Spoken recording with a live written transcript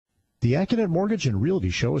The Accunet Mortgage and Realty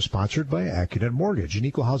Show is sponsored by Accunet Mortgage, an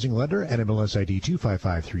equal housing lender, NMLS ID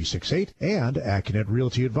 255368, and Accunet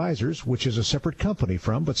Realty Advisors, which is a separate company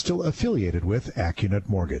from but still affiliated with Accunet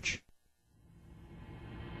Mortgage.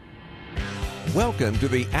 Welcome to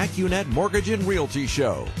the Accunet Mortgage and Realty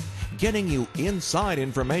Show, getting you inside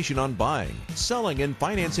information on buying, selling, and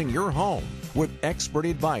financing your home with expert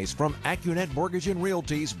advice from Accunet Mortgage and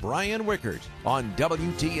Realty's Brian Wickert on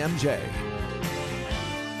WTMJ.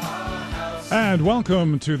 And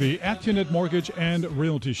welcome to the Accunet Mortgage and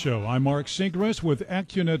Realty Show. I'm Mark Sinkris with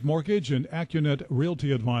Accunet Mortgage and Accunet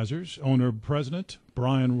Realty Advisors, owner-president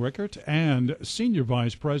Brian Wickert, and Senior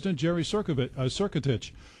Vice President Jerry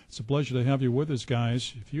Serkatich. It's a pleasure to have you with us,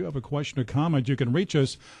 guys. If you have a question or comment, you can reach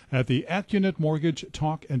us at the Accunet Mortgage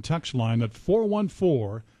Talk and Text line at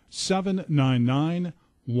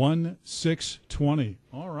 414-799-1620.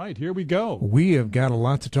 All right, here we go. We have got a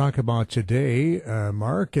lot to talk about today,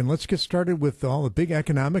 Mark, and let's get started with all the big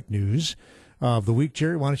economic news of the week.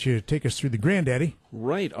 Jerry, why don't you take us through the granddaddy?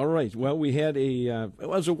 Right, all right. Well, we had it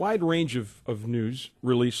was a wide range of news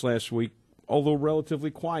released last week, although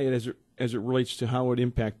relatively quiet as it relates to how it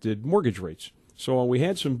impacted mortgage rates. So we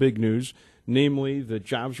had some big news, namely the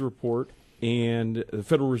jobs report and the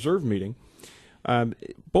Federal Reserve meeting.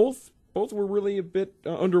 Both were really a bit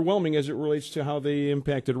underwhelming as it relates to how they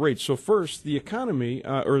impacted rates. So first, the economy,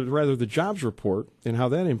 or rather the jobs report and how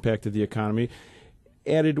that impacted the economy,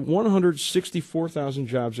 added 164,000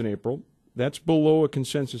 jobs in April. That's below a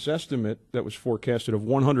consensus estimate that was forecasted of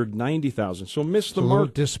 190,000. So missed the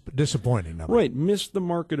mark. Disappointing number. Right, missed the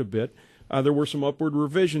market a bit. There were some upward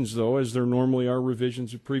revisions, though, as there normally are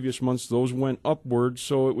revisions of previous months. Those went upward,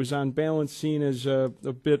 so it was on balance seen as a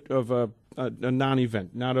bit of a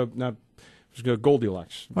non-event, not it was a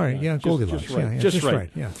Goldilocks. All right, yeah, Goldilocks. Just right.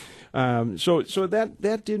 Yeah. So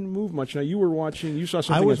that didn't move much. Now you were watching. You saw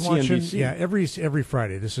something I was on watching. CNBC. Yeah, every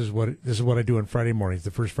Friday. This is what I do on Friday mornings.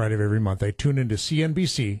 The first Friday of every month, I tune into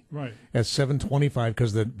CNBC at 7:25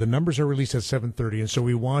 because the numbers are released at 7:30, and so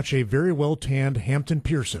we watch a very well tanned Hampton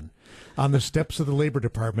Pearson on the steps of the Labor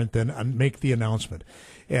Department then make the announcement,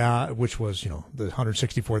 which was the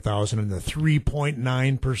 164,000 and the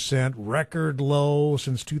 3.9% record low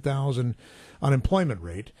since 2000 unemployment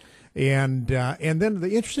rate. And then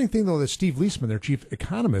the interesting thing, though, that Steve Leisman, their chief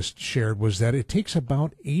economist, shared was that it takes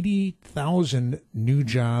about 80,000 new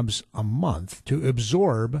jobs a month to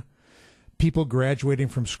absorb people graduating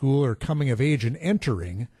from school or coming of age and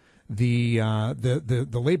entering the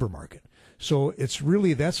labor market. So it's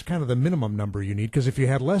really, that's kind of the minimum number you need, because if you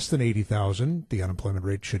had less than 80,000, the unemployment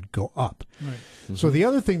rate should go up. Right. Mm-hmm. So the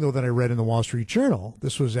other thing, though, that I read in the Wall Street Journal,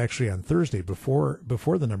 this was actually on Thursday before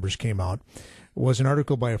the numbers came out, was an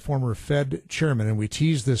article by a former Fed chairman, and we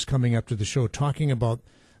teased this coming up to the show, talking about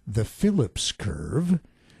the Phillips curve,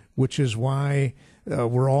 which is why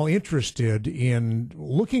we're all interested in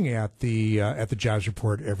looking at the jobs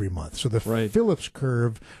report every month. So the Phillips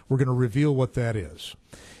curve, we're going to reveal what that is.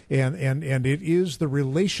 And it is the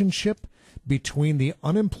relationship between the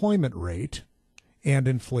unemployment rate and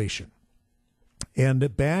inflation.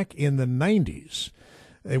 And back in the 90s,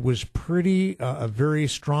 it was a very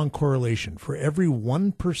strong correlation. For every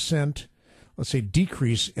 1%, let's say,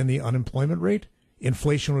 decrease in the unemployment rate,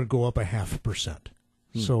 inflation would go up 0.5%.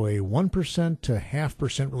 So a 1% to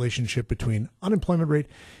 0.5% relationship between unemployment rate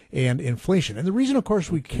and inflation. And the reason, of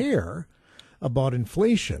course, we care about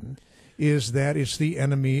inflation is that it's the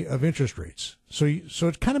enemy of interest rates. So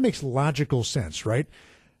it kind of makes logical sense, right?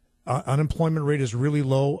 Unemployment rate is really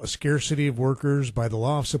low, a scarcity of workers by the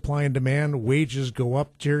law of supply and demand. Wages go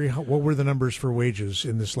up. Jerry, what were the numbers for wages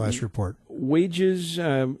in this last report? Wages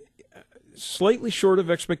slightly short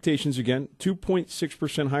of expectations again,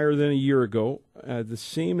 2.6% higher than a year ago. The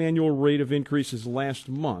same annual rate of increase as last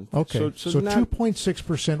month. Okay, so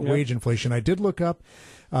 2.6% wage inflation. I did look up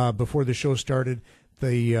before the show started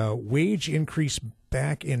the wage increase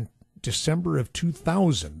back in December of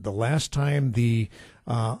 2000, the last time the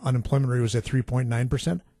unemployment rate was at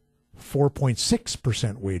 3.9%,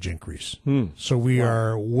 4.6% wage increase. So we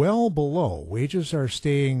are well below. Wages are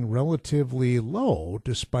staying relatively low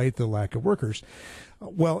despite the lack of workers.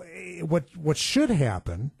 Well, what should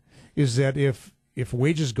happen is that if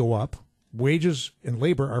wages go up, wages and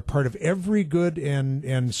labor are part of every good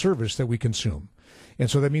and service that we consume. And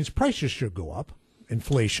so that means prices should go up.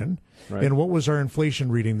 Inflation. Right. And what was our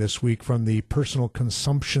inflation reading this week from the Personal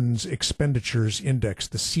Consumptions Expenditures Index,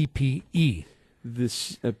 the CPE?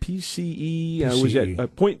 This PCE was at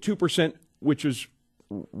 0.2%, which is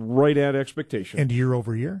right at expectation. And year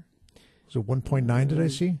over year? So 1.9, did I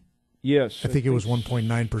see? Yes. I think it was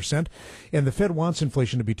 1.9%. And the Fed wants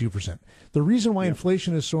inflation to be 2%. The reason why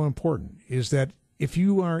inflation is so important is that if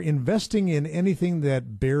you are investing in anything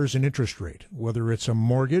that bears an interest rate, whether it's a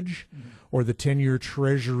mortgage or the 10-year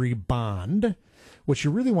Treasury bond, what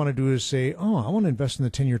you really want to do is say, I want to invest in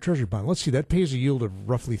the 10-year Treasury bond. Let's see, that pays a yield of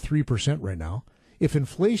roughly 3% right now. If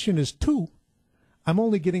inflation is 2%, I'm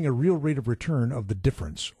only getting a real rate of return of the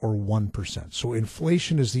difference, or 1%. So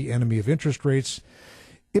inflation is the enemy of interest rates.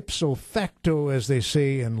 Ipso facto, as they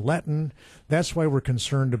say in Latin. That's why we're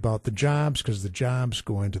concerned about the jobs, because the jobs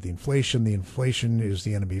go into the inflation. The inflation is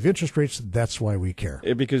the enemy of interest rates. That's why we care.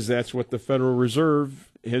 Because that's what the Federal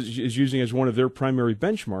Reserve is using as one of their primary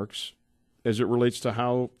benchmarks as it relates to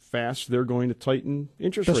how fast they're going to tighten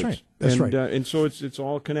interest rates. Right. That's right. And so it's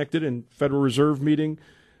all connected. And Federal Reserve meeting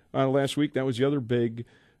last week, that was the other big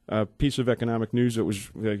piece of economic news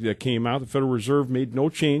that came out. The Federal Reserve made no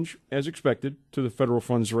change, as expected, to the federal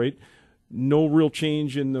funds rate. No real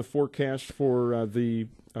change in the forecast for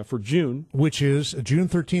June, which is June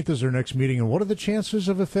 13th is their next meeting. And what are the chances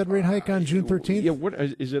of a Fed rate hike on June 13th? Yeah, what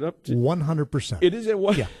is it up to? 100%. It is at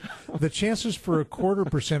what? Yeah. The chances for a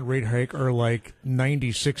 0.25% rate hike are like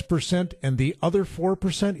 96%, and the other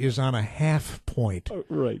 4% is on a half point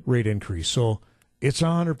rate increase. So it's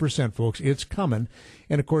 100%, folks. It's coming.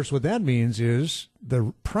 And, of course, what that means is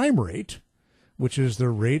the prime rate, which is the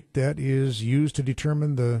rate that is used to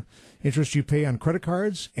determine the interest you pay on credit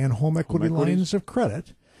cards and home equity lines of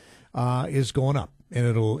credit, is going up. And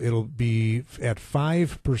it'll be at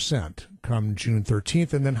 5% come June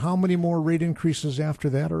 13th. And then how many more rate increases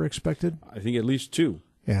after that are expected? I think at least 2.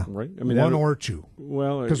 Yeah. Right? I mean, one or 2.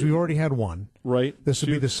 Well, because we already had 1. Right. This will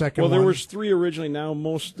be the second one. Well, there was 3 originally. Now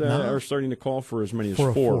most are starting to call for as many as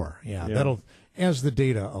 4. Yeah, that'll, as the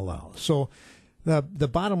data allows. So the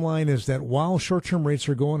bottom line is that while short-term rates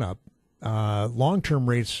are going up, long-term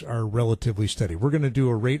rates are relatively steady. We're going to do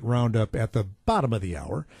a rate roundup at the bottom of the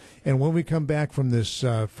hour. And when we come back from this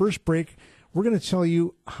first break, we're going to tell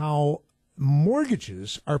you how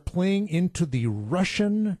mortgages are playing into the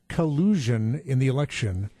Russian collusion in the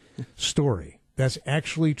election story. That's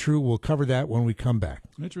actually true. We'll cover that when we come back.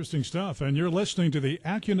 Interesting stuff. And you're listening to the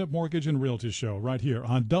Accunet Mortgage and Realty Show right here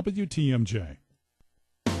on WTMJ.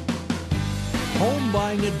 Home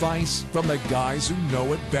buying advice from the guys who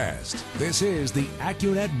know it best. This is the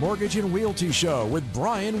Accunet Mortgage and Realty Show with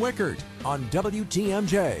Brian Wickert on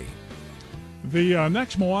WTMJ. The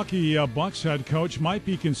next Milwaukee Bucks head coach might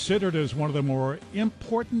be considered as one of the more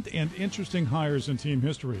important and interesting hires in team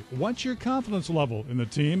history. What's your confidence level in the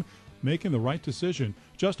team making the right decision?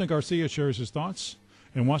 Justin Garcia shares his thoughts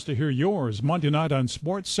and wants to hear yours Monday night on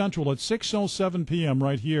Sports Central at 6:07 p.m.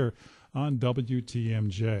 right here on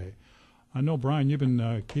WTMJ. I know, Brian, you've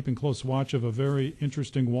been keeping close watch of a very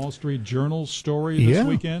interesting Wall Street Journal story this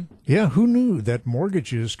weekend. Yeah, who knew that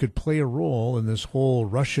mortgages could play a role in this whole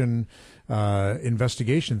Russian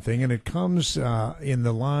investigation thing? And it comes in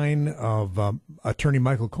the line of attorney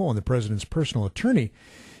Michael Cohen, the president's personal attorney.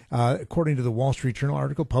 According to the Wall Street Journal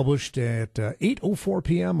article published at 8:04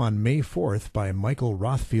 p.m. on May 4th by Michael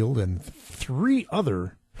Rothfield and 3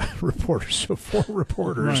 other reporters, so 4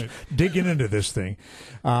 reporters digging into this thing.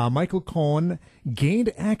 Michael Cohen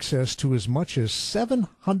gained access to as much as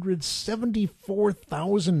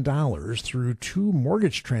 $774,000 through 2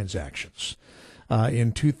 mortgage transactions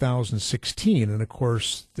in 2016. And, of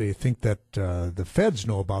course, they think that the feds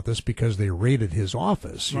know about this because they raided his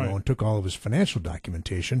office, you know, and took all of his financial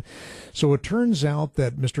documentation. So it turns out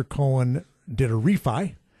that Mr. Cohen did a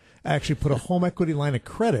refi, actually put a home equity line of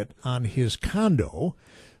credit on his condo,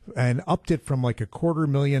 and upped it from like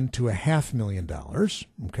 $250,000 to $500,000.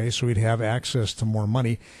 Okay, so he'd have access to more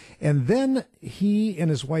money. And then he and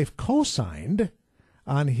his wife co-signed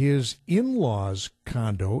on his in-laws'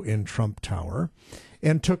 condo in Trump Tower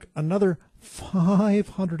and took another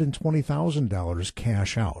 $520,000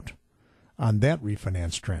 cash out on that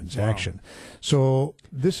refinance transaction. Wow. So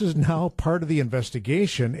this is now part of the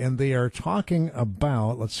investigation, and they are talking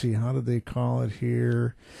about, let's see, how did they call it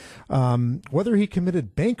here? Whether he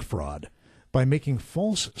committed bank fraud by making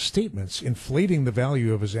false statements, inflating the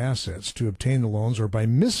value of his assets to obtain the loans, or by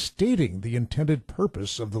misstating the intended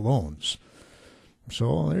purpose of the loans.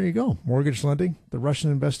 So there you go. Mortgage lending, the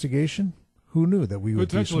Russian investigation. Who knew that we would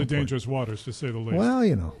be potentially dangerous waters, to say the least. Well,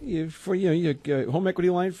 you know, for you home equity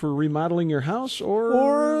line for remodeling your house,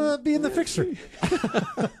 or being the fixer.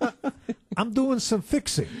 I'm doing some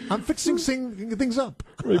fixing. I'm fixing things up.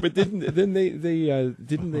 Right, but didn't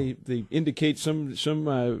they indicate some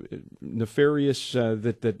nefarious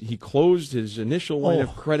that he closed his initial line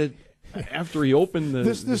of credit after he opened the.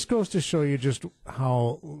 This goes to show you just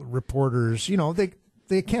how reporters, you know, they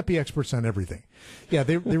they can't be experts on everything. Yeah,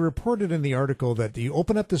 they reported in the article that you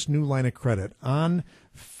open up this new line of credit on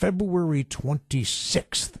February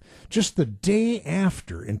 26th, just the day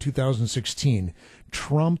after in 2016,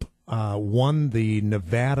 Trump won the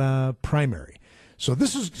Nevada primary. So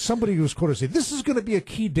this is somebody who was quoted saying, this is going to be a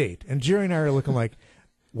key date. And Jerry and I are looking like,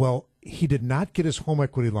 well, he did not get his home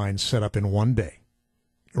equity line set up in one day.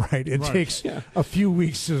 Right. It takes a few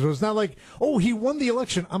weeks. So it's not like, oh, he won the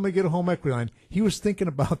election, I'm going to get a home equity line. He was thinking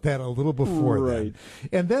about that a little before then.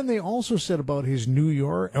 And then they also said about his New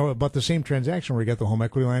York, about the same transaction where he got the home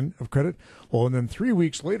equity line of credit. Well, and then 3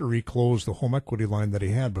 weeks later, he closed the home equity line that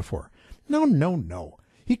he had before. No.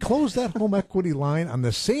 He closed that home equity line on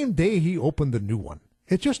the same day he opened the new one.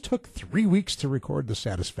 It just took 3 weeks to record the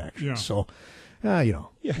satisfaction. Yeah. So,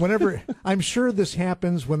 whenever, I'm sure this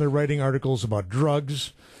happens when they're writing articles about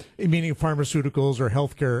drugs, meaning pharmaceuticals or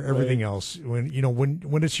healthcare, everything else.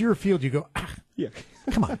 When it's your field, you go,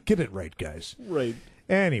 come on, get it right, guys. Right.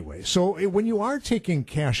 Anyway, so when you are taking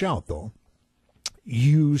cash out, though,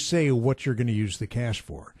 you say what you're going to use the cash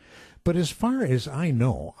for. But as far as I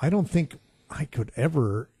know, I don't think I could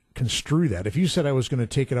ever construe that. If you said I was going to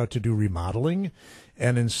take it out to do remodeling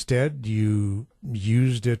and instead you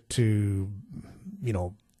used it to,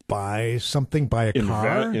 buy a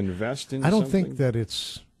car, invest in I don't something. think that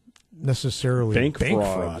it's necessarily bank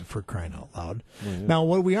fraud for crying out loud. Yeah. Now,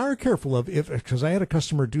 what we are careful of, because I had a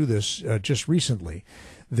customer do this just recently,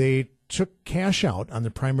 they took cash out on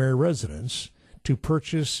the primary residence to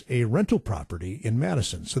purchase a rental property in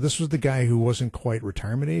Madison. So this was the guy who wasn't quite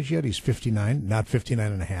retirement age yet. He's 59, not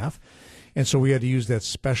 59 and a half. And so we had to use that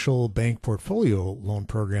special bank portfolio loan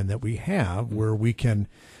program that we have where we can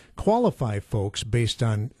qualify folks based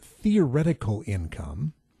on theoretical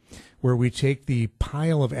income, where we take the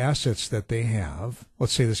pile of assets that they have.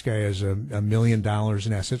 Let's say this guy has $1 million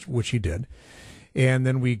in assets, which he did. And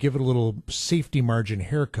then we give it a little safety margin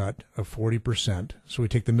haircut of 40%. So we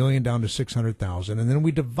take the $1 million down to $600,000, and then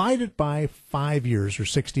we divide it by 5 years or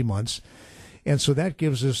 60 months. And so that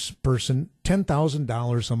gives this person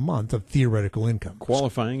 $10,000 a month of theoretical income.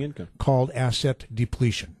 Qualifying income. Called asset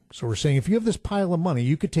depletion. So we're saying if you have this pile of money,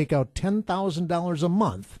 you could take out $10,000 a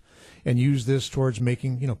month and use this towards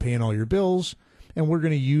making, paying all your bills. And we're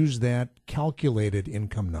going to use that calculated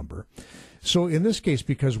income number. So in this case,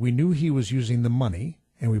 because we knew he was using the money,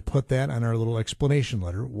 and we put that on our little explanation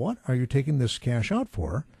letter, what are you taking this cash out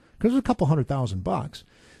for? Because it's a couple $100,000.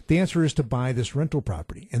 The answer is to buy this rental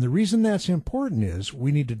property. And the reason that's important is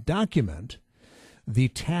we need to document the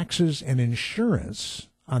taxes and insurance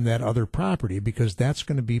on that other property because that's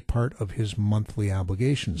going to be part of his monthly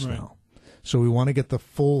obligations now. So we want to get the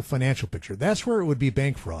full financial picture. That's where it would be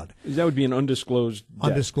bank fraud. That would be an undisclosed debt.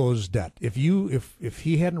 Undisclosed debt. If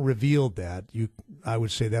he hadn't revealed that, I would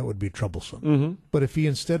say that would be troublesome. Mm-hmm. But if he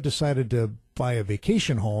instead decided to buy a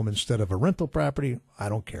vacation home instead of a rental property, I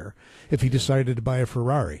don't care. If he decided to buy a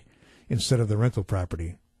Ferrari instead of the rental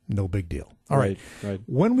property, no big deal. All right.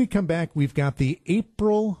 When we come back, we've got the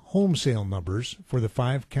April home sale numbers for the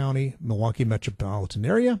 5-county Milwaukee metropolitan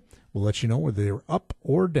area. We'll let you know whether they're up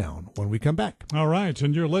or down when we come back. All right,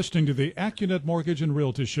 and you're listening to the Accunet Mortgage and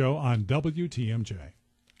Realty Show on WTMJ.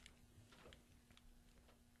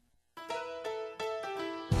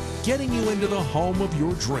 Getting you into the home of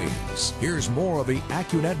your dreams. Here's more of the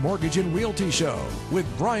Accunet Mortgage and Realty Show with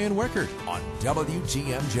Brian Wickert on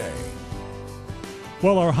WTMJ.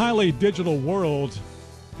 Well, our highly digital world,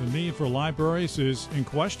 the need for libraries is in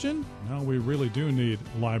question. No, we really do need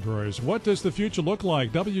libraries. What does the future look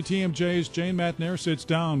like? WTMJ's Jane Matnair sits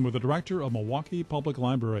down with the director of Milwaukee Public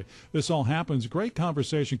Library. This all happens. Great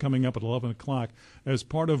conversation coming up at 11 o'clock as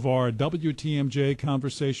part of our WTMJ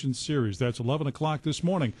Conversation Series. That's 11 o'clock this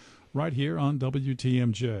morning right here on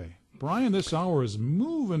WTMJ. Brian, this hour is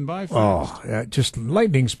moving by fast. Just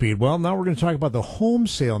lightning speed. Well, now we're going to talk about the home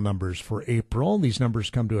sale numbers for April. These numbers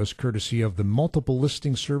come to us courtesy of the multiple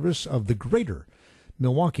listing service of the Greater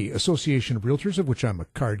Milwaukee Association of Realtors, of which I'm a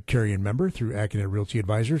card-carrying member through Accunet Realty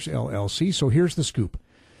Advisors, LLC. So here's the scoop.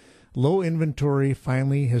 Low inventory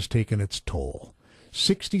finally has taken its toll.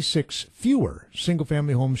 66 fewer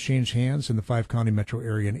single-family homes changed hands in the 5-county metro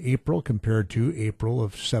area in April compared to April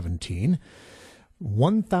of 17.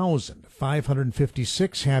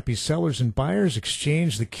 1,556 happy sellers and buyers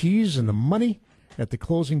exchanged the keys and the money at the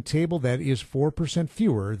closing table. That is 4%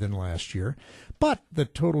 fewer than last year. But the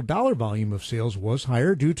total dollar volume of sales was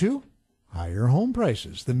higher due to higher home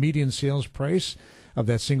prices. The median sales price of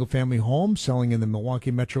that single-family home selling in the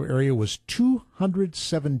Milwaukee metro area was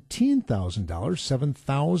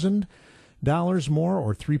 $217,000, more,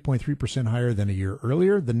 or 3.3% higher than a year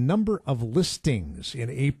earlier. The number of listings in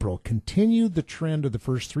April continued the trend of the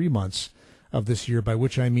first 3 months of this year, by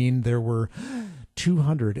which I mean there were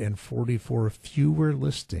 244 fewer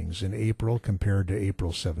listings in April compared to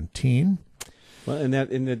April 17. Well, and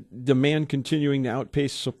the demand continuing to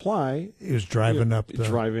outpace supply is driving up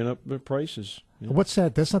the prices. Yeah. What's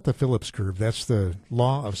that? That's not the Phillips curve. That's the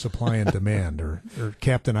law of supply and demand, or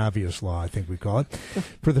Captain Obvious law, I think we call it.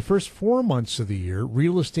 For the first 4 months of the year,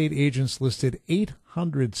 real estate agents listed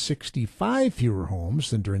 865 fewer homes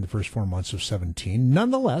than during the first 4 months of 17.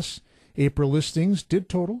 Nonetheless, April listings did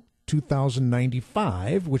total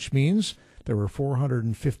 2,095, which means there were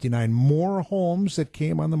 459 more homes that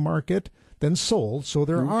came on the market than sold. So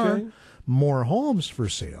there are more homes for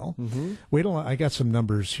sale. Mm-hmm. Wait till I got some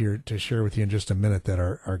numbers here to share with you in just a minute that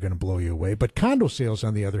are going to blow you away. But condo sales,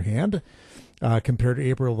 on the other hand, compared to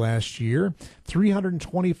April last year,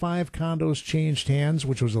 325 condos changed hands,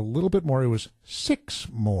 which was a little bit more. It was 6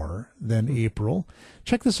 more than April.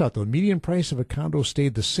 Check this out, though. Median price of a condo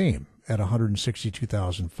stayed the same at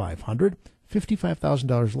 $162,500,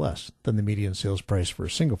 $55,000 less than the median sales price for a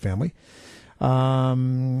single family.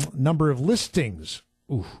 Number of listings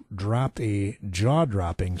dropped a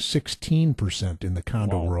jaw-dropping 16% in the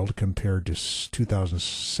condo world compared to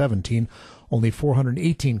 2017. Only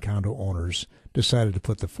 418 condo owners decided to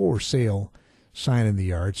put the for sale sign in the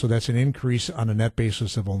yard. So that's an increase on a net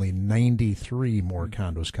basis of only 93 more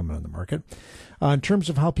condos coming on the market. In terms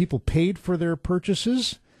of how people paid for their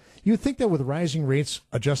purchases, you would think that with rising rates,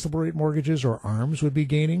 adjustable rate mortgages or ARMs would be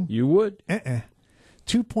gaining. You would?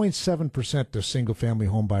 2.7% of single-family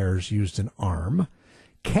home buyers used an ARM.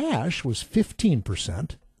 Cash was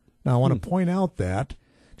 15%. Now, I want to point out that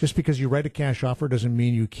just because you write a cash offer doesn't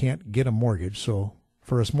mean you can't get a mortgage. So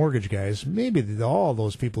for us mortgage guys, maybe all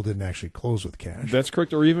those people didn't actually close with cash. That's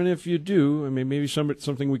correct. Or even if you do, I mean, maybe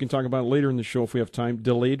something we can talk about later in the show if we have time,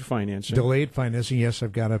 delayed financing. Delayed financing, yes,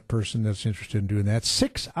 I've got a person that's interested in doing that.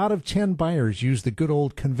 6 out of 10 buyers used the good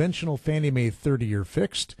old conventional Fannie Mae 30-year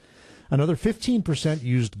fixed. Another 15%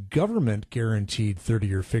 used government-guaranteed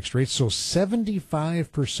 30-year fixed rates, so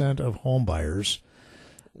 75% of home buyers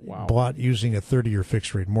bought using a 30-year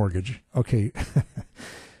fixed-rate mortgage. Okay,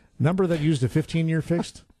 number that used a 15-year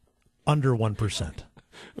fixed? Under 1%.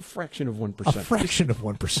 A fraction of 1%. A fraction of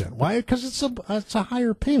 1%. Why? Because it's a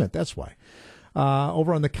higher payment, that's why.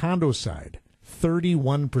 Over on the condo side,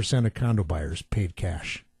 31% of condo buyers paid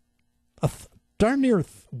cash. Darn near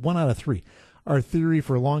 1 out of 3. Our theory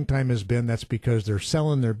for a long time has been that's because they're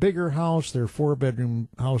selling their bigger house, their 4-bedroom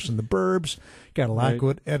house in the burbs, got a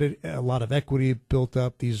lot of equity built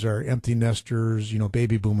up. These are empty nesters,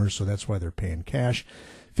 baby boomers, so that's why they're paying cash.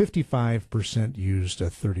 55% used a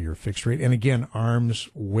 30-year fixed rate. And again, ARMs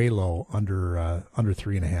way low, under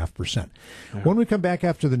 3.5%. Yeah. When we come back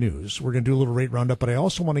after the news, we're going to do a little rate roundup, but I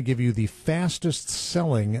also want to give you the fastest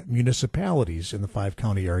selling municipalities in the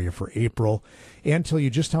 5-county area for April and tell you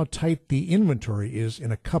just how tight the inventory is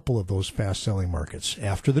in a couple of those fast selling markets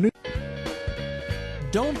after the news.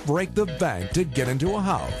 Don't break the bank to get into a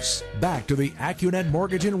house. Back to the Accunet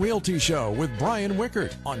Mortgage and Realty Show with Brian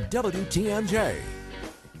Wickert on WTMJ.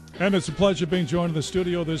 And it's a pleasure being joined in the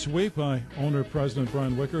studio this week by owner-president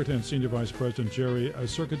Brian Wickert and senior vice president Jerry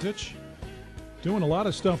Circutich. Doing a lot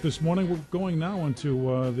of stuff this morning. We're going now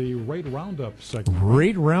into the rate roundup segment.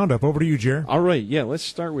 Rate roundup. Over to you, Jerry. All right. Yeah, let's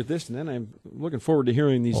start with this, and then I'm looking forward to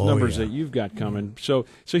hearing these numbers that you've got coming. So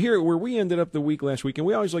here, where we ended up the week last week, and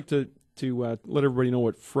we always like to let everybody know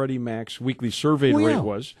what Freddie Mac's weekly survey rate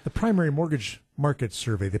was. The primary mortgage market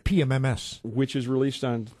survey, the PMMS. Which is released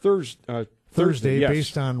on Thursday, yes.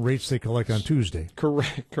 Based on rates they collect on Tuesday.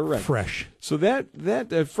 Correct. Fresh. So that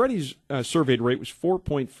Freddie's surveyed rate was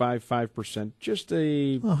 4.55%, just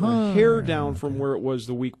a hair down from where it was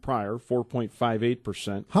the week prior,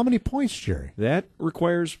 4.58%. How many points, Jerry? That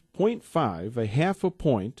requires 0.5, a half a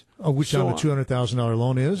point. Which on a $200,000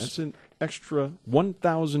 loan is? That's an extra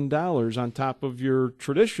 $1,000 on top of your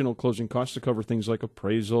traditional closing costs to cover things like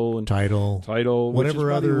appraisal and title,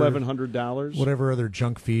 whatever other $1,100, whatever other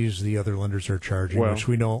junk fees the other lenders are charging, which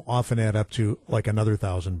we know often add up to like another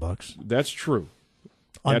 $1,000. That's true.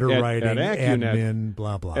 Underwriting, at Accunet, admin,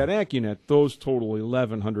 blah blah. At Accunet, those total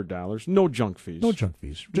 $1,100. No junk fees. No junk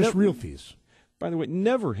fees. Just real fees. By the way,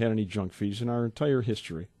 never had any junk fees in our entire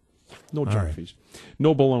history. No junk fees.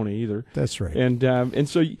 No baloney either. That's right. And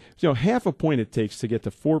so half a point it takes to get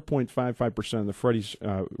to 4.55% of the Freddie's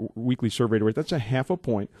weekly survey rate. That's a half a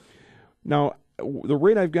point. Now, the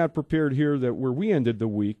rate I've got prepared here where we ended the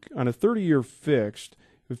week on a 30-year fixed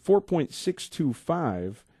with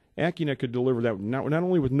 4.625, Accunet could deliver that not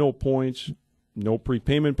only with no points, No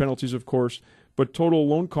prepayment penalties, of course, but total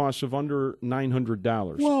loan costs of under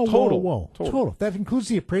 $900. Whoa, total. Total. That includes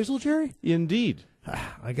the appraisal, Jerry? Indeed.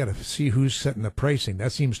 I got to see who's setting the pricing.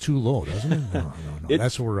 That seems too low, doesn't it? No.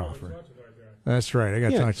 That's what we're offering. That's right. I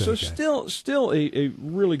got to talk to that guy. So still a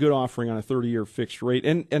really good offering on a 30-year fixed rate,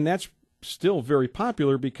 and that's still very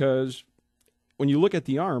popular because when you look at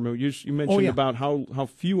the ARM, you mentioned about how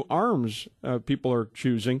few ARMs people are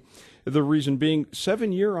choosing. The reason being,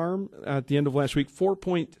 7-year ARM at the end of last week,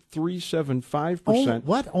 4.375%. Oh,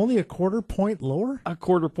 what? Only a quarter point lower? A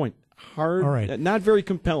quarter point. Hard. All right. Not very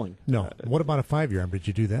compelling. No. What about a 5-year ARM? Did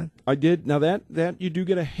you do that? I did. Now that you do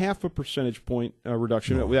get a half a percentage point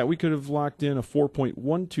reduction. No. That we could have locked in a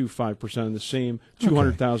 4.125% on the same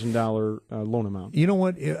 $200,000 loan amount. You know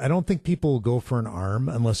what? I don't think people will go for an ARM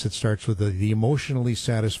unless it starts with the emotionally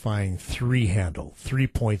satisfying 3 handle, 3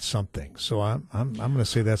 point something. So I'm going to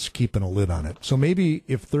say that's keeping a lid on it. So maybe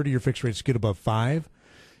if 30-year fixed rates get above 5.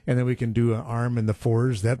 And then we can do an ARM in the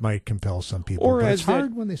 4s. That might compel some people. Or but as it's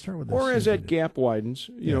hard when they start with this. Or as that gap widens,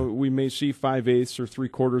 you know, we may see 5/8 or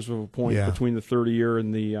 3/4 of a point between the 30-year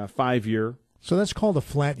and the 5-year. So that's called a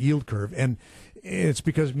flat yield curve, and it's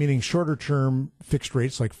because meaning shorter term fixed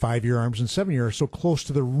rates like 5-year ARMs and 7-year are so close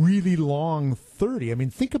to the really long 30. I mean,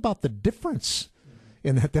 think about the difference.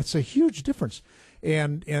 And that's a huge difference.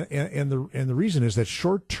 And the reason is that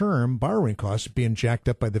short term borrowing costs being jacked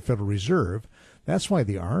up by the Federal Reserve. That's why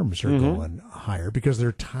the ARMs are going higher, because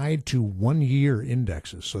they're tied to 1-year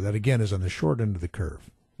indexes. So that, again, is on the short end of the curve.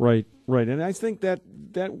 Right. And I think that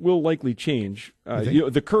will likely change.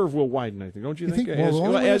 The curve will widen, I think. Don't you think? As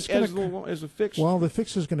the fix. Well, the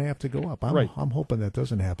fix is going to have to go up. I'm hoping that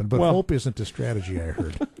doesn't happen. But hope isn't a strategy, I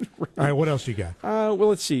heard. Right. All right, what else you got? Well,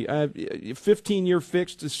 let's see. 15-year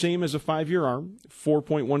fixed, the same as a 5-year ARM,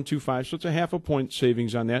 4.125. So it's a half a point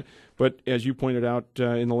savings on that. But as you pointed out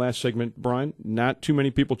in the last segment, Brian, not too many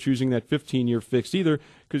people choosing that 15-year fixed either,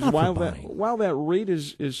 because while that rate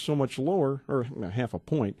is so much lower, or half a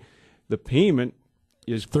point, the payment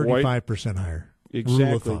is 35% higher. Exactly.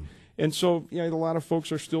 Rule of thumb. And so, a lot of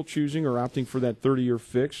folks are still choosing or opting for that 30-year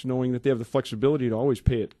fix, knowing that they have the flexibility to always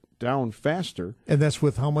pay it down faster. And that's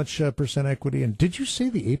with how much percent equity? And did you say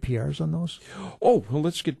the APRs on those? Oh, well,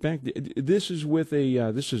 let's get back. This is with a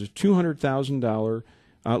 $200,000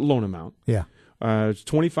 loan amount. Yeah. It's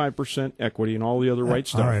 25% equity and all the other right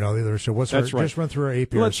stuff. All right, all the other. So just run through our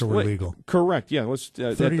APR so we're legal. Correct. Yeah. Let's.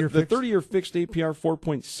 30-year fixed APR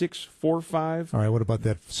 4.645. All right. What about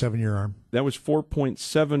that 7-year ARM? That was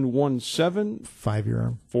 4.717. 5-year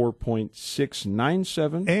ARM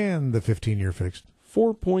 4.697. And the 15-year fixed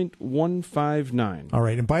 4.159. All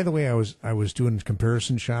right. And by the way, I was doing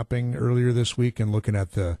comparison shopping earlier this week and looking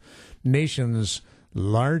at the nation's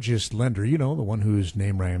largest lender. The one whose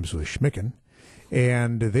name rhymes with Schmicken.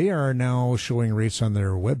 And they are now showing rates on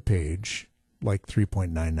their webpage like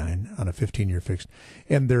 3.99 on a 15-year fixed.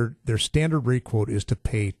 And their standard rate quote is to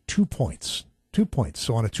pay 2 points. 2 points.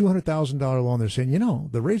 So on a $200,000 loan, they're saying,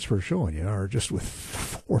 the rates we're showing you are just with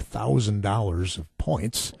 $4,000 of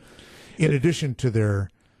points in addition to their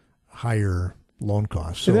higher loan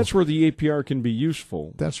costs. So and that's where the APR can be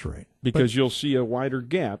useful. That's right. Because you'll see a wider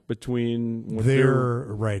gap between their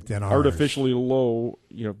right than artificially low,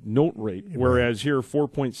 note rate. Whereas here,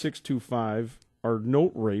 4.625, our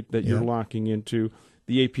note rate that you're locking into,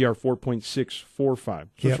 the APR 4.645.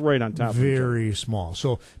 So it's right on top. Very small.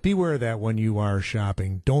 So beware of that when you are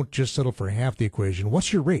shopping. Don't just settle for half the equation.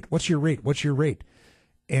 What's your rate? What's your rate? What's your rate?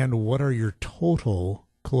 And what are your total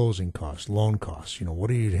closing costs, loan costs? What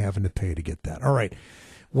are you having to pay to get that? All right.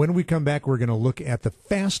 When we come back, we're going to look at the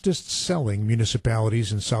fastest selling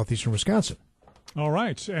municipalities in southeastern Wisconsin. All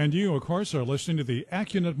right. And you, of course, are listening to the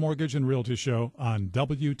Accunet Mortgage and Realty Show on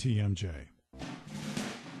WTMJ.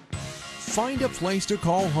 Find a place to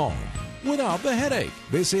call home without the headache.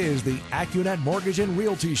 This is the Accunet Mortgage and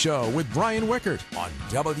Realty Show with Brian Wickert on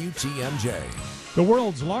WTMJ. The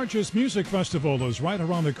world's largest music festival is right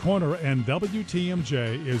around the corner, and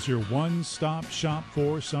WTMJ is your one-stop shop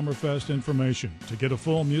for Summerfest information. To get a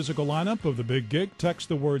full musical lineup of the big gig, text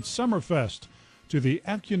the word Summerfest to the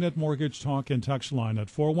Accunet Mortgage Talk and Text line at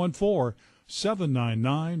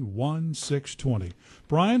 414-799-1620.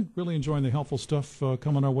 Brian, really enjoying the helpful stuff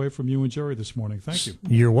coming our way from you and Jerry this morning. Thank you.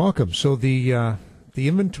 You're welcome. So the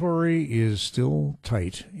inventory is still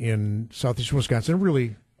tight in southeastern Wisconsin,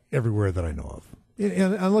 really everywhere that I know of.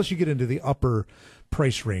 And unless you get into the upper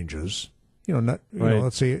price ranges,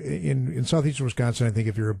 let's say in southeastern Wisconsin, I think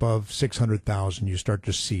if you're above 600,000, you start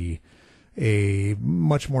to see a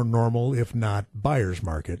much more normal, if not buyer's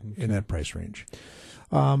market in that price range.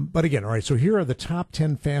 But again, all right, so here are the top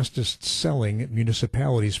 10 fastest selling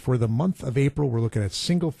municipalities for the month of April. We're looking at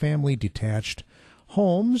single-family detached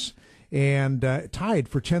homes, and tied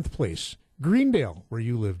for 10th place, Greendale, where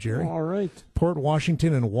you live, Jerry. All right. Port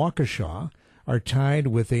Washington and Waukesha are tied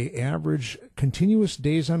with a average continuous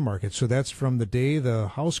days on market. So that's from the day the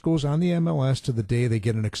house goes on the MLS to the day they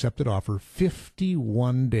get an accepted offer,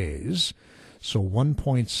 51 days, so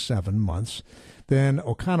 1.7 months. Then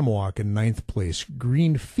Oconomowoc in 9th place.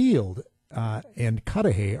 Greenfield and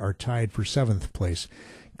Cudahy are tied for 7th place.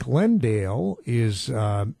 Glendale is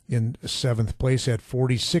in 7th place at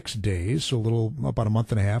 46 days, so about a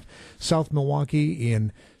month and a half. South Milwaukee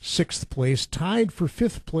in 6th place. Tied for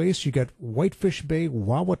 5th place, you got Whitefish Bay,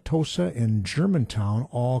 Wauwatosa, and Germantown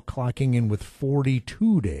all clocking in with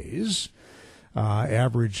 42 days,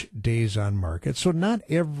 average days on market. So not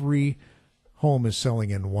every home is selling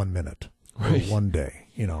in 1 minute or 1 day.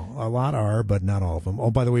 You know, a lot are, but not all of them.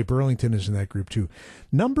 Oh, by the way, Burlington is in that group too.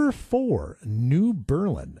 Number 4, New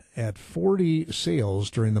Berlin at 40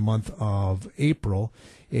 sales during the month of April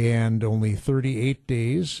and only 38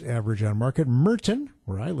 days average on market. Merton,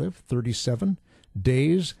 where I live, 37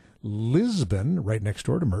 days. Lisbon, right next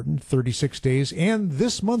door to Merton, 36 days. And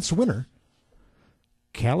this month's winner,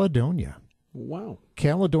 Caledonia. Wow.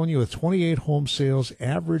 Caledonia with 28 home sales,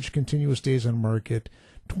 average continuous days on market,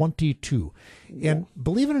 22. And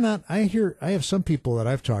believe it or not, I have some people that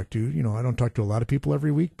I've talked to, you know, I don't talk to a lot of people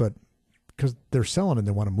every week, but because they're selling and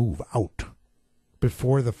they want to move out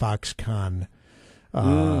before the Foxconn,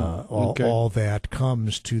 all that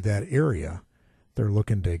comes to that area. They're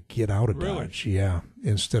looking to get out of Dodge. Yeah,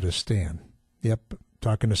 instead of staying. Yep.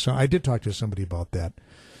 I did talk to somebody about that.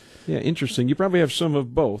 Yeah, interesting. You probably have some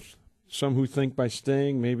of both. Some who think by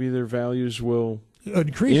staying, maybe their values will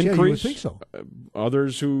increase. Yeah, you would think so.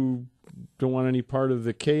 Others who don't want any part of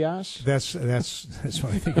the chaos. That's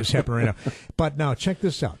what I think is happening right now. But now check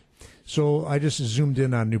this out. So I just zoomed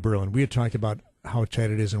in on New Berlin. We had talked about how tight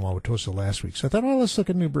it is in Wauwatosa last week. So I thought, well, let's look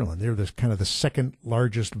at New Berlin. They're kind of the second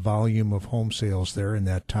largest volume of home sales there in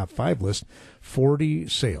that top 5 list. 40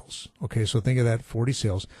 sales. Okay, so think of that, 40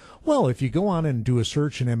 sales. Well, if you go on and do a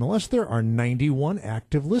search in MLS, there are 91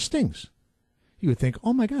 active listings. You would think,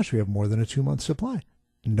 oh my gosh, we have more than a 2-month supply.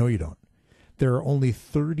 No, you don't. There are only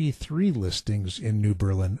 33 listings in New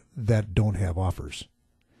Berlin that don't have offers.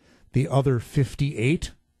 The other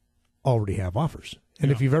 58 already have offers.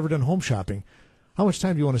 And if you've ever done home shopping, how much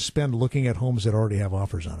time do you want to spend looking at homes that already have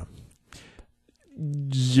offers on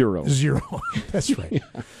them? Zero. That's right.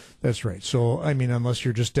 That's right. So, I mean, unless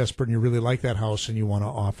you're just desperate and you really like that house and you want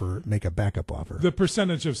to make a backup offer. The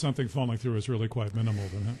percentage of something falling through is really quite minimal,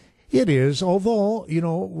 isn't it? It is, although, you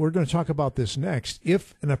know, we're going to talk about this next.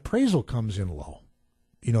 If an appraisal comes in low,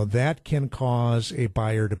 you know, that can cause a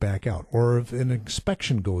buyer to back out, or if an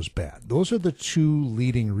inspection goes bad. Those are the 2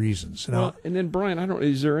 leading reasons. Now, well, and then, Brian,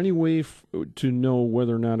 is there any way to know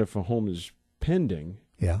whether or not if a home is pending,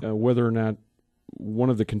 whether or not one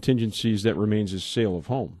of the contingencies that remains is sale of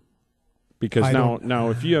home? Because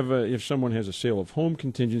now if someone has a sale of home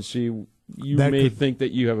contingency, you may think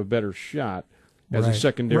that you have a better shot as a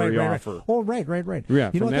secondary offer. Right. Oh, right.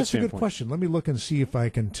 Yeah, you know, that's a good question. Let me look and see if I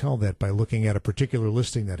can tell that by looking at a particular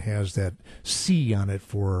listing that has that C on it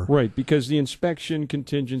for... Right, because the inspection,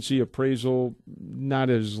 contingency, appraisal, not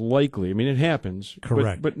as likely. I mean, it happens.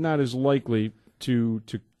 Correct. But not as likely to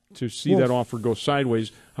see that offer go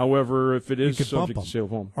sideways. However, if it is subject to sale of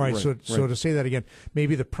home. All right, so to say that again,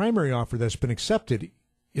 maybe the primary offer that's been accepted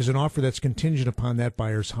is an offer that's contingent upon that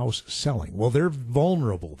buyer's house selling. Well, they're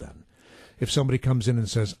vulnerable then. If somebody comes in and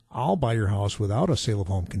says, I'll buy your house without a sale of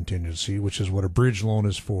home contingency, which is what a bridge loan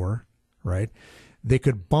is for, right? They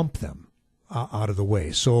could bump them out of the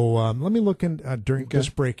way. So let me look during this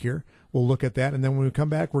break here. We'll look at that. And then when we come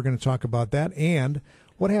back, we're going to talk about that and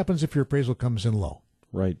what happens if your appraisal comes in low.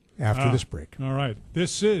 Right. After this break. All right.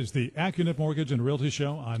 This is the Accunet Mortgage and Realty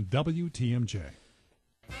Show on WTMJ.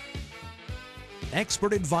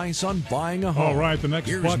 Expert advice on buying a home. All right, the next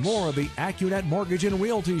Here's more of the Accunet Mortgage and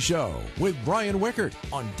Realty Show with Brian Wickert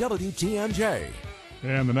on WTMJ.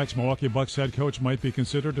 And the next Milwaukee Bucks head coach might be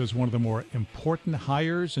considered as one of the more important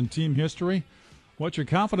hires in team history. What's your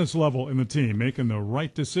confidence level in the team making the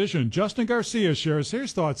right decision? Justin Garcia shares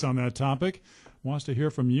his thoughts on that topic. Wants to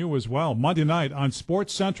hear from you as well. Monday night on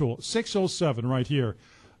Sports Central, 6:07 right here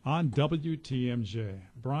on WTMJ.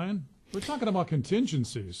 Brian? We're talking about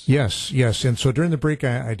contingencies. Yes. And so during the break,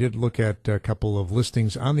 I did look at a couple of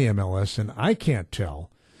listings on the MLS, and I can't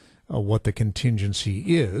tell what the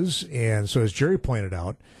contingency is. And so as Jerry pointed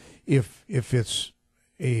out, if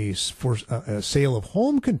it's for a sale of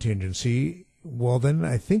home contingency, well, then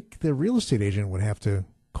I think the real estate agent would have to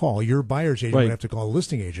call, your buyer's agent would have to call a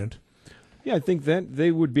listing agent. Yeah, I think that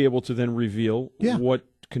they would be able to then reveal what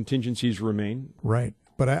contingencies remain. Right.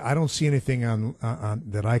 But I don't see anything on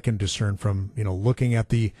that I can discern from, looking at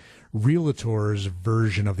the realtor's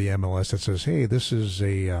version of the MLS that says, hey, this is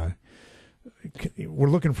we're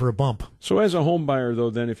looking for a bump. So as a home buyer, though,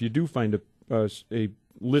 then if you do find a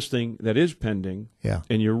listing that is pending,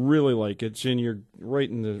 and you really like it, it's in right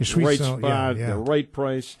in the right spot, the right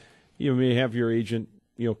price, you may have your agent,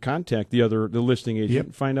 contact the listing agent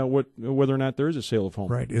and find out whether or not there is a sale of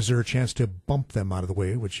home. Right. Is there a chance to bump them out of the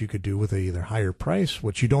way, which you could do with either higher price,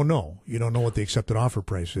 which you don't know. You don't know what the accepted offer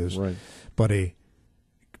price is, right? But a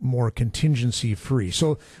more contingency free.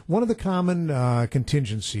 So one of the common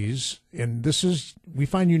contingencies, and this is we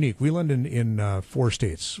find unique. We lend in 4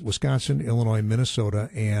 states: Wisconsin, Illinois,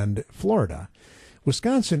 Minnesota, and Florida.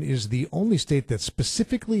 Wisconsin is the only state that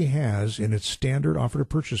specifically has in its standard offer to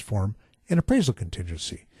purchase form an appraisal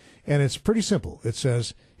contingency. And it's pretty simple. It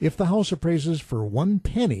says if the house appraises for 1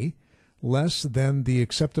 penny less than the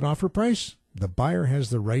accepted offer price, the buyer has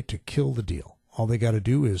the right to kill the deal. All they got to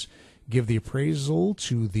do is give the appraisal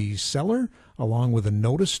to the seller along with a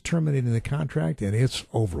notice terminating the contract, and it's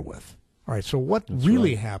over with. All right, so what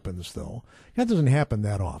really happens, though, that doesn't happen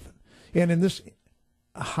that often. And in this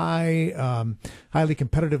highly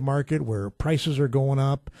competitive market where prices are going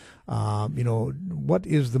up, what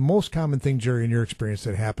is the most common thing, Jerry, in your experience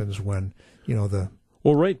that happens when,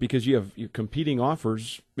 Well, right, because you have competing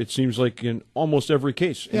offers, it seems like in almost every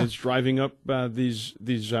case, and it's driving up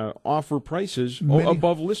these offer prices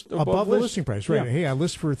above the listing price, right? Yeah. Hey, I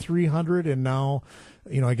list for $300, and now,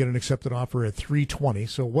 I get an accepted offer at $320.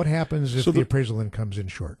 So what happens if the appraisal then comes in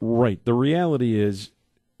short? Right. The reality is,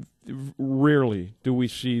 rarely do we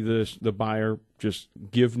see the buyer just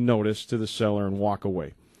give notice to the seller and walk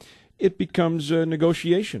away. It becomes a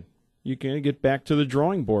negotiation. You can get back to the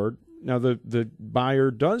drawing board. Now, the buyer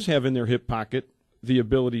does have in their hip pocket the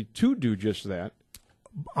ability to do just that.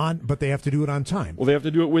 But they have to do it on time. Well, they have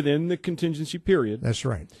to do it within the contingency period. That's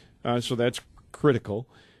right. So that's critical.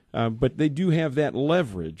 But they do have that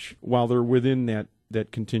leverage while they're within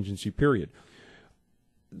that contingency period.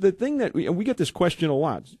 The thing that we get this question a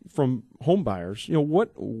lot from home buyers,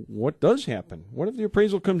 what does happen? What if the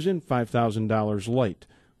appraisal comes in $5,000 light?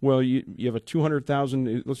 Well, you have a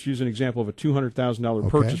 $200,000. Let's use an example of a $200,000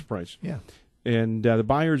 purchase price. Yeah, and the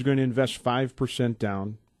buyer is going to invest 5%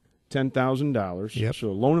 down, $10,000. Yep. So a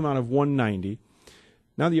loan amount of $190.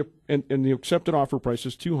 Now and the accepted offer price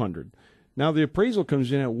is $200. Now the appraisal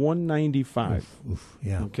comes in at $195.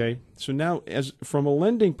 Yeah. Okay. So now, from a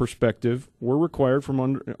lending perspective, we're required from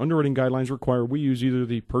underwriting guidelines require we use either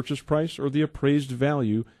the purchase price or the appraised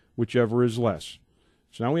value, whichever is less.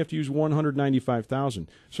 So now we have to use $195,000.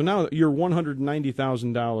 So now your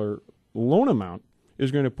 $190,000 loan amount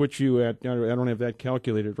is going to put you at, I don't have that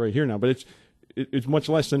calculated right here now, but it's much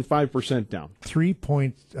less than 5% down.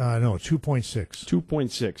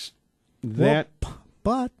 2.6. 2.6.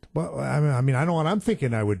 But I mean, I know what I'm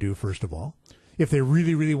thinking I would do, first of all. If they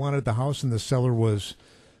really, really wanted the house and the seller was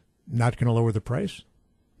not going to lower the price,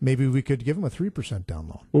 maybe we could give them a 3% down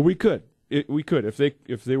loan. Well, we could. We could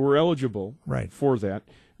if they were eligible for that.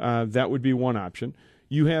 That would be one option.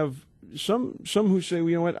 You have some who say, well,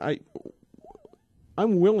 you know what,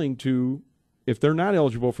 I'm willing to, if they're not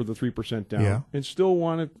eligible for the 3% down, and still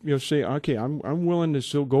want to say, okay, I'm willing to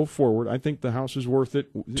still go forward. I think the house is worth it.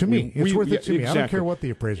 To me, it's worth it to me. I don't care what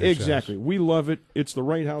the appraiser says. Exactly. We love it. It's the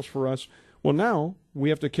right house for us. Well, now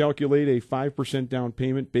we have to calculate a 5% down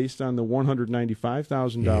payment based on the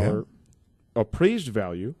 $195,000 appraised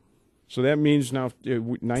value. So that means now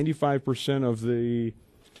 95% of the...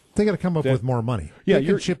 They got to come up with more money. Yeah, they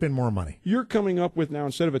can chip in more money. You're coming up with now,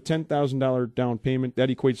 instead of a $10,000 down payment, that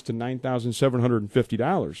equates to $9,750,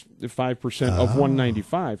 5% of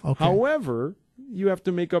 $195,000. Okay. However, you have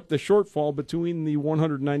to make up the shortfall between the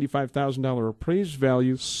 $195,000 appraised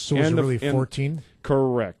value so and it's really 14.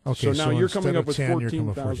 Correct. Okay, so now you're coming up with 10,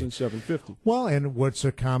 $14,750. Well, and what's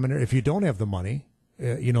a common, if you don't have the money,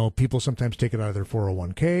 people sometimes take it out of their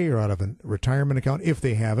 401k or out of a retirement account if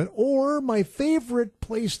they have it. Or my favorite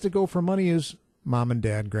place to go for money is mom and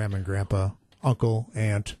dad, grandma and grandpa, uncle,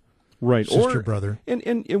 aunt, sister, brother.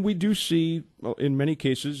 And we do see, in many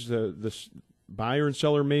cases, the buyer and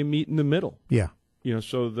seller may meet in the middle. Yeah.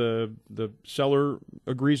 So the seller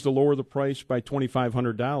agrees to lower the price by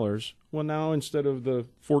 $2,500. Well, now instead of the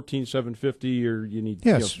 $14,750, or you need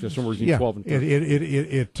somewhere between $12 and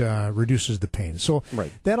 $13. It reduces the pain. So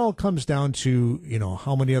that all comes down to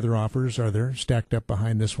how many other offers are there stacked up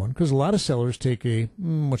behind this one? Because a lot of sellers take a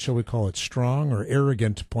what shall we call it, strong or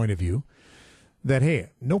arrogant point of view. that, hey,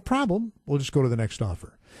 no problem, we'll just go to the next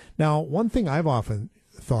offer. Now, one thing I've often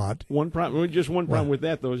thought... One problem with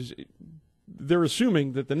that, though, is they're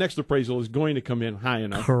assuming that the next appraisal is going to come in high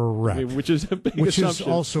enough. Correct. I mean, which is a big assumption. Is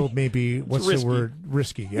also maybe, what's risky. The word?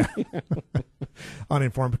 Risky, yeah.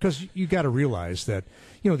 Uninformed, because you got to realize that,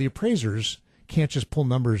 the appraisers can't just pull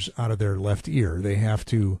numbers out of their left ear. They have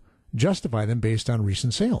to justify them based on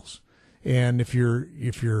recent sales. And if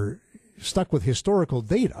you're stuck with historical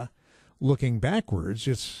data, looking backwards,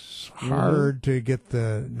 it's hard to get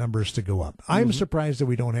the numbers to go up. I'm surprised that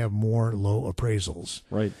we don't have more low appraisals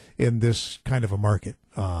in this kind of a market.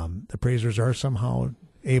 Appraisers are somehow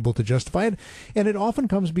able to justify it, and it often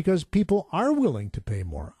comes because people are willing to pay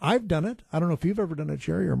more. I've done it. I don't know if you've ever done it,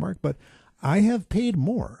 Jerry or Mark, but I have paid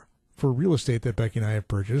more for real estate that Becky and I have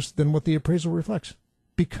purchased than what the appraisal reflects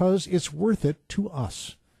because it's worth it to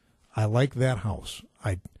us. I like that house.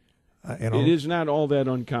 It is not all that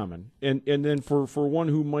uncommon. And then for one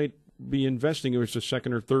who might be investing, if it's a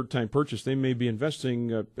second or third time purchase, they may be investing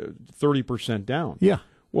 30% down. Yeah.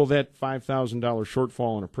 Well, that $5,000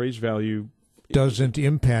 shortfall in appraised value doesn't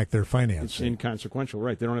impact their financing. It's inconsequential,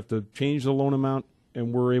 right? They don't have to change the loan amount,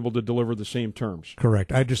 and we're able to deliver the same terms.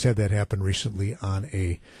 Correct. I just had that happen recently on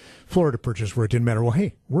a Florida purchase where it didn't matter. Well,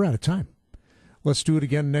 hey, we're out of time. Let's do it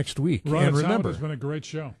again next week. Right, and remember, it's been a great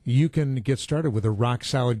show. You can get started with a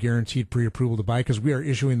rock-solid guaranteed pre-approval to buy because we are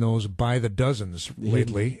issuing those by the dozens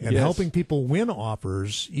lately and helping people win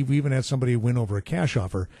offers. We even had somebody win over a cash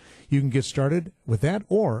offer. You can get started with that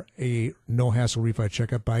or a no-hassle refi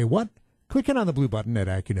checkup by what? Clicking on the blue button at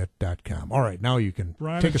Accunet.com. All right, now you can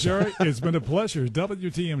take us out. It's been a pleasure.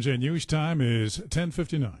 WTMJ News Time is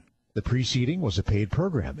 10:59. The preceding was a paid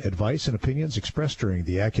program. Advice and opinions expressed during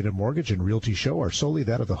the Accunet Mortgage and Realty Show are solely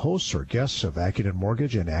that of the hosts or guests of Accunet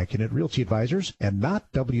Mortgage and Accunet Realty Advisors and not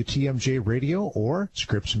WTMJ Radio or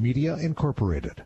Scripps Media Incorporated.